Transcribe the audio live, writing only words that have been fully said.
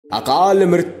अकाल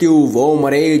मृत्यु वो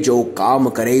मरे जो काम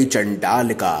करे चंडाल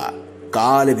का,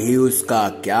 काल भी उसका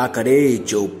क्या करे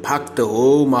जो भक्त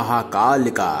हो महाकाल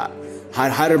का।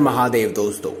 हर हर महादेव।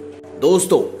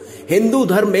 दोस्तों हिंदू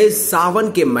धर्म में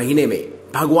सावन के महीने में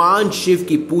भगवान शिव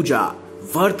की पूजा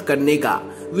व्रत करने का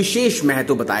विशेष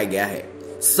महत्व बताया गया है।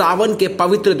 सावन के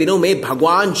पवित्र दिनों में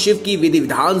भगवान शिव की विधि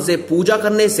विधान से पूजा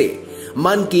करने से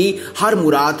मन की हर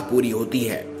मुराद पूरी होती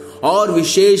है और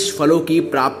विशेष फलों की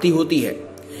प्राप्ति होती है।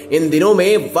 इन दिनों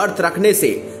में व्रत रखने से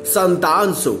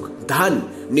संतान सुख, धन,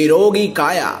 निरोगी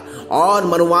काया और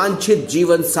मनोवांछित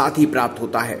जीवन साथी प्राप्त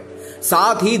होता है।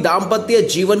 साथ ही दाम्पत्य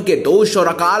जीवन के दोष और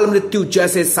अकाल मृत्यु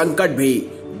जैसे संकट भी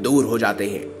दूर हो जाते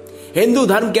हैं। हिंदू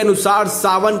धर्म के अनुसार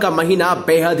सावन का महीना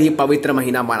बेहद ही पवित्र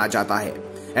महीना माना जाता है।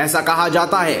 ऐसा कहा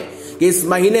जाता है कि इस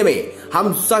महीने में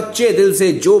हम सच्चे दिल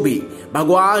से जो भी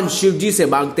भगवान शिव जी से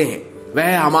मांगते हैं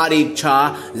वह हमारी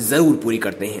इच्छा जरूर पूरी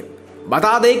करते हैं।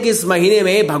 बता दें कि इस महीने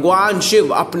में भगवान शिव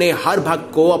अपने हर भक्त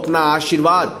को अपना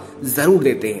आशीर्वाद जरूर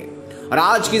देते हैं। और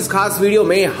आज की इस खास वीडियो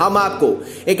में हम आपको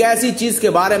एक ऐसी चीज के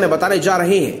बारे में बताने जा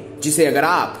रहे हैं जिसे अगर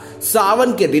आप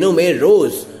सावन के दिनों में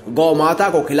रोज गौ माता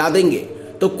को खिला देंगे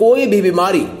तो कोई भी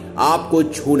बीमारी आपको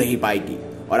छू नहीं पाएगी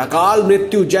और अकाल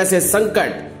मृत्यु जैसे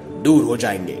संकट दूर हो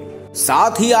जाएंगे।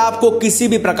 साथ ही आपको किसी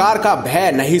भी प्रकार का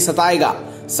भय नहीं सताएगा।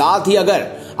 साथ ही अगर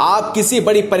आप किसी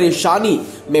बड़ी परेशानी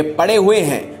में पड़े हुए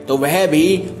हैं तो वह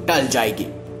भी टल जाएगी।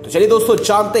 तो चलिए दोस्तों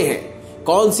जानते हैं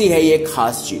कौन सी है ये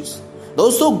खास चीज।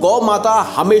 दोस्तों गौ माता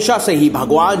हमेशा से ही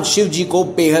भगवान शिव जी को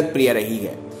बेहद प्रिय रही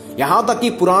है। यहाँ तक कि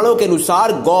पुराणों के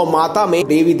अनुसार गौ माता में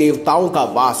देवी देवताओं का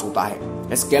वास होता है।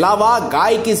 इसके अलावा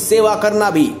गाय की सेवा करना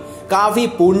भी काफी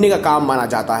पुण्य का काम माना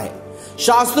जाता है।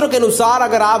 शास्त्रों के अनुसार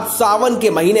अगर आप सावन के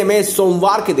महीने में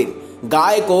सोमवार के दिन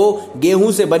गाय को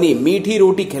गेहूं से बनी मीठी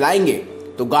रोटी खिलाएंगे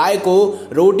तो गाय को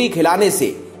रोटी खिलाने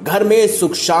से घर में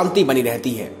सुख शांति बनी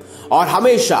रहती है और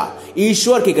हमेशा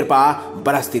ईश्वर की कृपा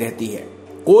बरसती रहती है।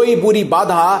 कोई बुरी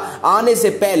बाधा आने से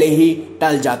पहले ही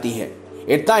टल जाती है।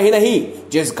 इतना ही नहीं,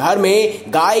 जिस घर में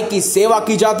गाय की सेवा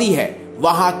की जाती है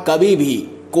वहां कभी भी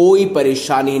कोई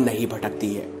परेशानी नहीं भटकती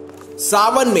है।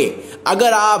 सावन में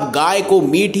अगर आप गाय को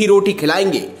मीठी रोटी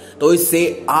खिलाएंगे तो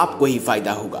इससे आपको ही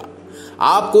फायदा होगा,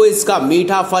 आपको इसका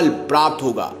मीठा फल प्राप्त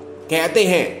होगा। कहते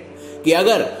हैं कि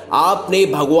अगर आपने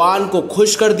भगवान को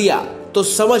खुश कर दिया तो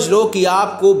समझ लो कि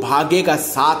आपको भाग्य का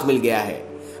साथ मिल गया है।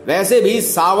 वैसे भी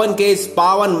सावन के इस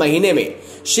पावन महीने में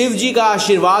शिव जी का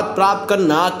आशीर्वाद प्राप्त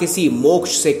करना किसी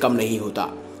मोक्ष से कम नहीं होता।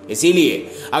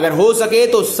 इसीलिए अगर हो सके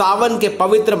तो सावन के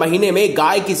पवित्र महीने में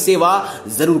गाय की सेवा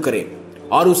जरूर करें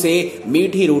और उसे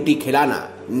मीठी रोटी खिलाना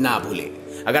ना भूलें।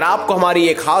 अगर आपको हमारी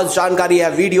ये खास जानकारी या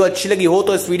वीडियो अच्छी लगी हो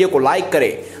तो इस वीडियो को लाइक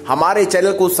करें, हमारे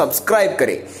चैनल को सब्सक्राइब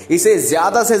करें, इसे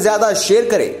ज्यादा से ज्यादा शेयर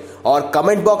करें और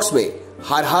कमेंट बॉक्स में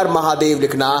हर हर महादेव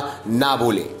लिखना ना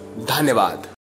भूलें। धन्यवाद।